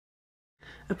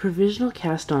A provisional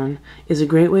cast on is a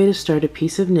great way to start a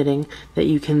piece of knitting that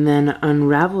you can then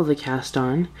unravel the cast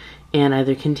on and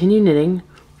either continue knitting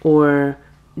or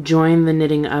join the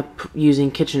knitting up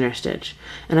using Kitchener stitch.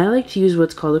 And I like to use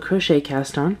what's called a crochet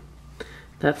cast on.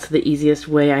 That's the easiest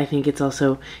way. I think it's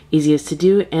also easiest to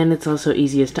do, and it's also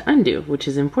easiest to undo, which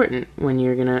is important when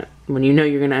you know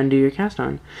you're gonna undo your cast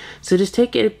on. So just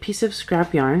take a piece of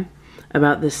scrap yarn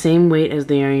about the same weight as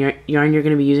the yarn you're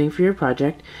going to be using for your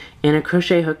project, and a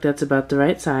crochet hook that's about the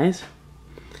right size.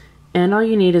 And all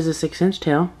you need is a 6-inch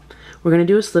tail. We're going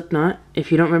to do a slip knot. If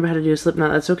you don't remember how to do a slip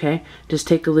knot, that's okay. Just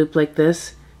take a loop like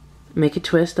this, make a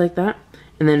twist like that,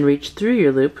 and then reach through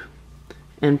your loop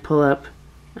and pull up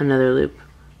another loop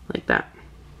like that.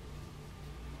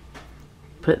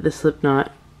 Put the slip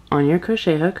knot on your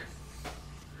crochet hook,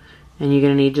 and you're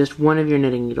going to need just one of your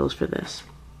knitting needles for this.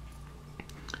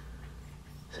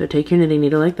 So take your knitting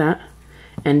needle like that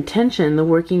and tension the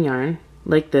working yarn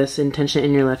like this, and tension it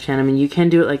in your left hand. I mean, you can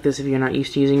do it like this if you're not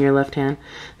used to using your left hand.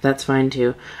 That's fine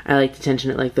too. I like to tension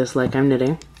it like this, like I'm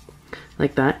knitting.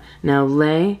 Like that. Now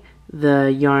lay the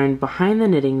yarn behind the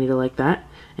knitting needle like that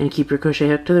and keep your crochet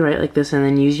hook to the right like this, and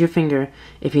then use your finger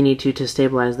if you need to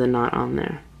stabilize the knot on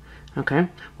there. Okay?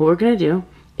 What we're going to do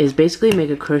is basically make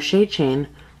a crochet chain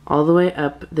all the way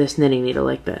up this knitting needle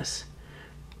like this.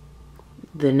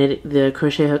 The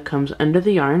crochet hook comes under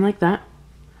the yarn like that,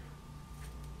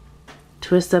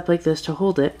 twist up like this to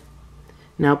hold it.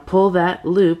 Now pull that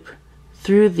loop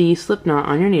through the slip knot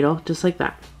on your needle just like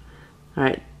that.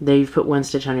 Alright, there you've put one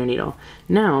stitch on your needle.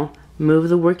 Now move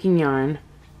the working yarn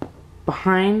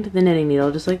behind the knitting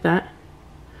needle just like that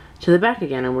to the back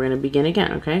again, and we're going to begin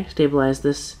again. Okay, stabilize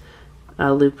this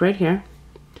loop right here,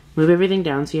 move everything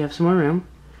down so you have some more room.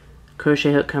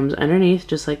 Crochet hook comes underneath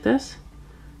just like this,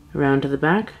 around to the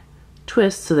back,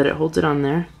 twist so that it holds it on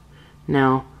there.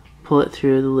 Now pull it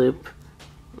through the loop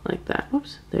like that.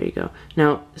 Oops, there you go.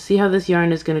 Now see how this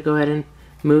yarn is going to go ahead and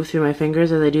move through my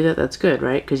fingers as I do that? That's good,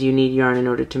 right? Because you need yarn in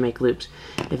order to make loops.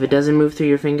 If it doesn't move through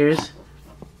your fingers,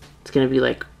 it's going to be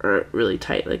like really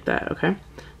tight like that, okay?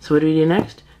 So what do we do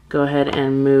next? Go ahead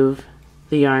and move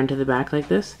the yarn to the back like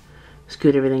this,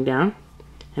 scoot everything down,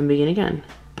 and begin again.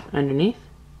 Underneath,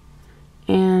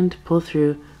 and pull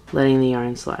through, letting the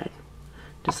yarn slide,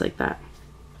 just like that.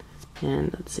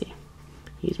 And let's see,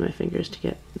 use my fingers to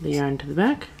get the yarn to the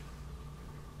back,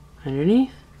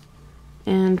 underneath,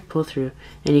 and pull through.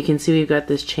 And you can see we've got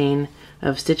this chain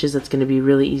of stitches that's going to be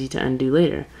really easy to undo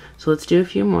later. So let's do a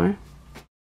few more.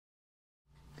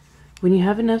 When you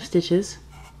have enough stitches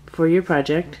for your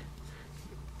project,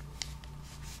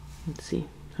 let's see,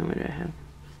 how many do I have?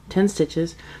 10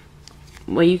 stitches.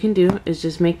 What you can do is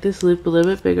just make this loop a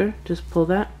little bit bigger, just pull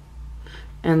that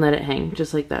and let it hang,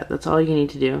 just like that. That's all you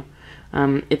need to do.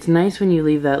 It's nice when you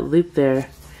leave that loop there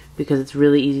because it's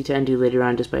really easy to undo later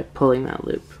on just by pulling that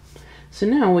loop. So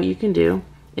now what you can do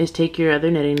is take your other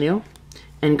knitting needle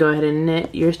and go ahead and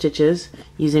knit your stitches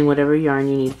using whatever yarn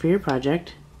you need for your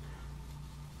project.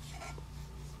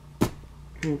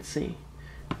 Let's see,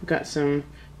 I've got some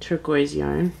turquoise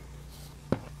yarn.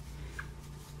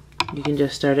 You can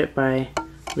just start it by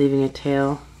leaving a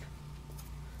tail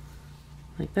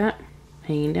like that,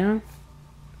 hanging down,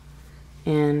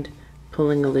 and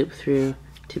pulling a loop through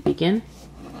to begin.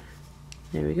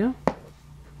 There we go.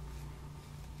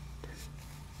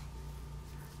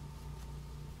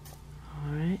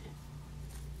 Alright.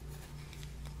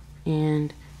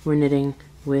 And we're knitting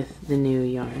with the new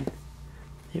yarn.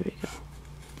 There we go.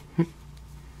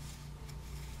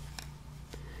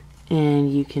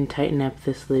 And you can tighten up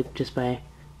this loop just by,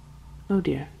 oh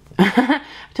dear. I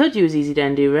told you it was easy to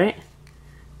undo, right?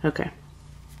 Okay,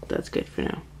 that's good for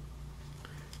now.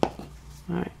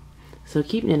 Alright, so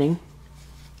keep knitting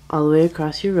all the way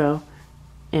across your row,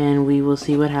 and we will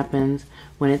see what happens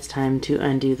when it's time to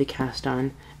undo the cast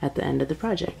on at the end of the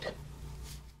project.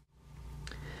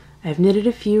 I've knitted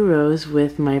a few rows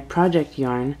with my project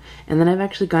yarn, and then I've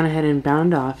actually gone ahead and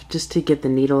bound off just to get the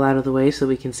needle out of the way so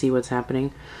we can see what's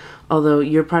happening. Although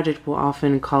your project will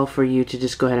often call for you to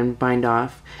just go ahead and bind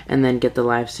off and then get the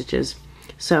live stitches.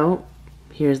 So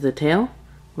here's the tail.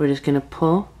 We're just going to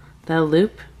pull that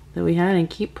loop that we had and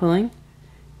keep pulling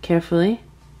carefully.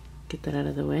 Get that out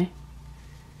of the way.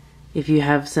 If you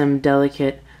have some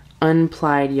delicate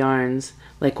unplied yarns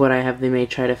like what I have, they may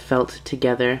try to felt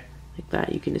together like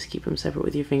that. You can just keep them separate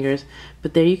with your fingers.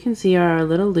 But there you can see our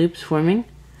little loops forming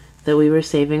that we were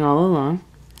saving all along.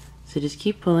 So just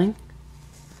keep pulling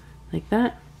like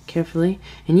that, carefully.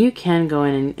 And you can go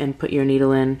in and put your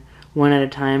needle in one at a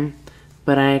time,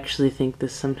 but I actually think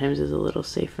this sometimes is a little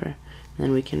safer. And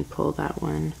then we can pull that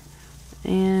one,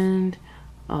 and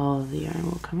all of the yarn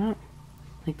will come out.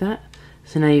 like that.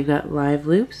 So now you've got live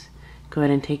loops. Go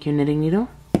ahead and take your knitting needle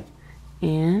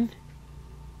and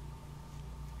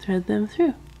thread them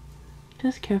through,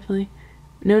 just carefully.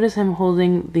 Notice I'm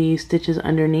holding the stitches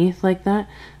underneath like that.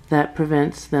 That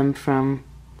prevents them from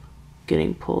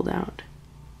getting pulled out,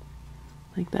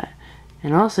 like that.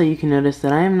 And also you can notice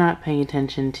that I am not paying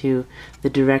attention to the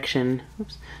direction,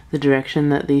 the direction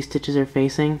that these stitches are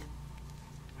facing.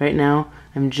 Right now,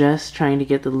 I'm just trying to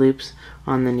get the loops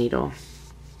on the needle.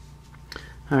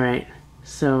 Alright,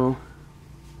 so,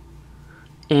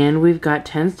 and we've got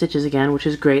 10 stitches again, which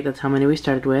is great. That's how many we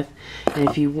started with. And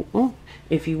if you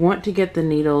want to get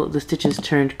the stitches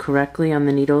turned correctly on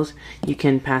the needles, you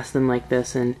can pass them like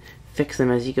this and fix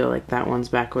them as you go, like that one's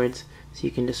backwards. So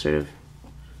you can just sort of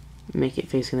make it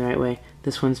facing the right way.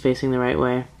 This one's facing the right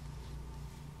way.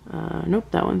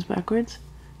 Nope, that one's backwards.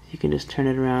 You can just turn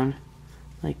it around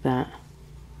like that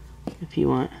if you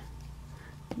want.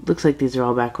 Looks like these are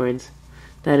all backwards.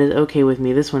 That is okay with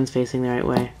me. This one's facing the right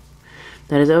way.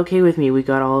 That is okay with me. We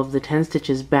got all of the 10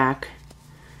 stitches back.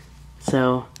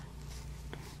 So,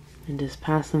 and just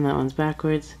pass them. That one's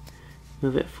backwards.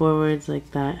 Move it forwards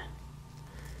like that.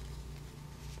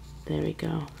 There we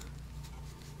go.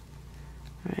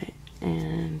 Alright,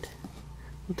 and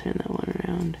we'll turn that one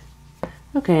around.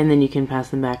 Okay, and then you can pass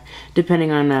them back,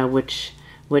 depending on which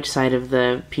side of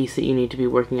the piece that you need to be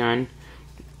working on.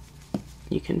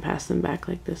 You can pass them back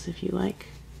like this if you like.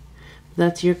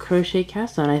 That's your crochet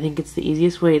cast on. I think it's the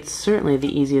easiest way. It's certainly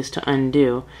the easiest to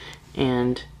undo,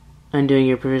 and undoing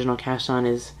your provisional cast on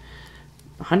is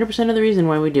 100% of the reason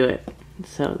why we do it.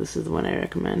 So this is the one I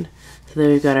recommend. So there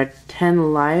we've got our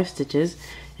 10 live stitches,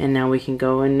 and now we can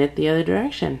go and knit the other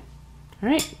direction.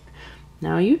 Alright,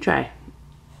 now you try.